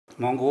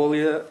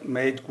Mongolia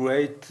made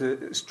great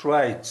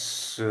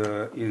strides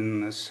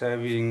in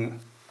saving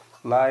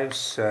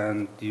lives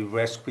and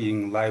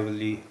rescuing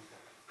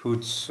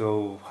livelihoods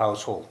of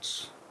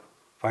households.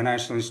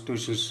 Financial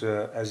institutions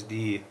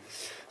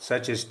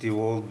such as the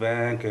World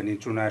Bank and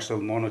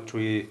International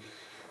Monetary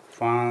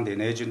Fund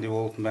and Asian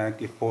Development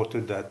Bank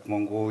reported that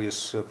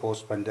Mongolia's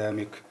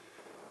post-pandemic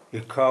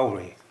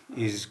recovery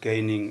is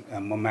gaining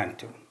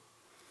momentum.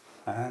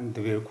 And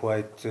we're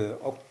quite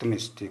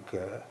optimistic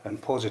and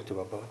positive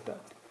about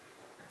that.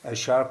 A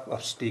sharp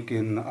uptick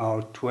in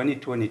our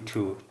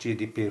 2022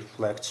 GDP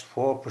reflects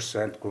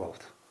 4%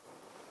 growth,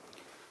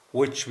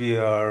 which we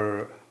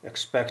are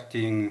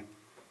expecting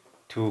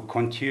to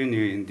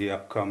continue in the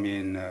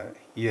upcoming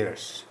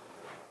years.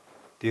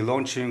 The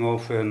launching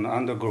of an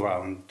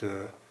underground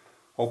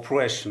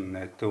operation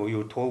at the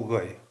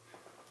Uyutolgoy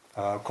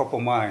copper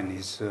mine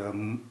is,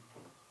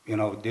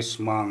 this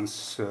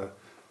month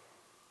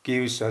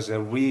gives us a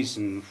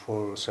reason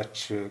for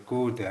such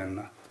good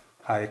and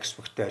high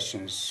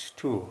expectations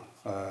too.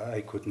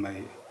 I could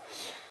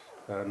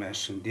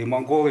mention the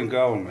Mongolian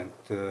government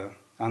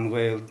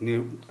unveiled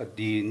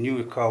the new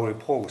recovery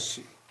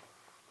policy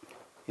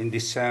in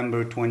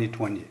December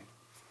 2020,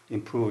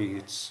 improving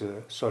its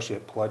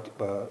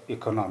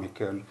socio-economic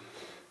and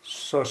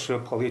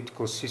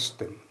socio-political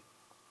system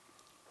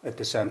at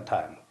the same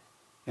time.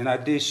 In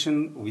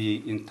addition,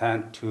 we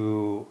intend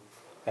to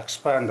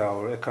expand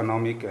our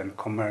economic and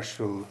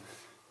commercial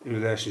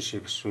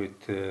relationships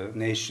with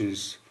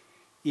nations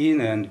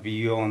in and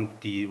beyond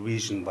the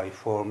region by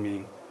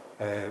forming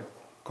a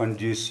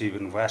conducive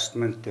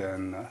investment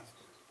and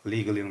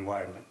legal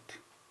environment.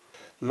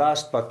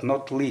 Last but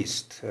not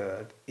least,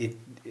 it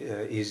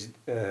is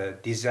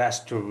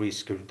disaster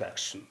risk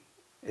reduction.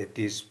 It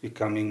is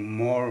becoming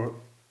more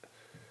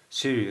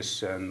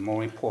serious and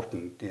more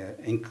important,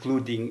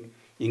 including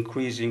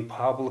increasing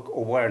public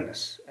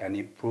awareness and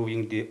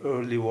improving the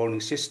early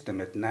warning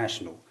system at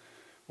national,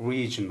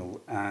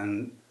 regional,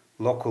 and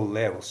local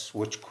levels,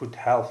 which could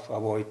help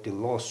avoid the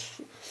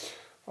loss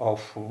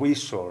of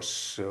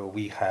resource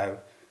we have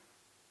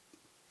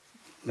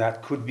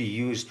that could be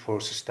used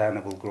for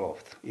sustainable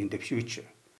growth in the future.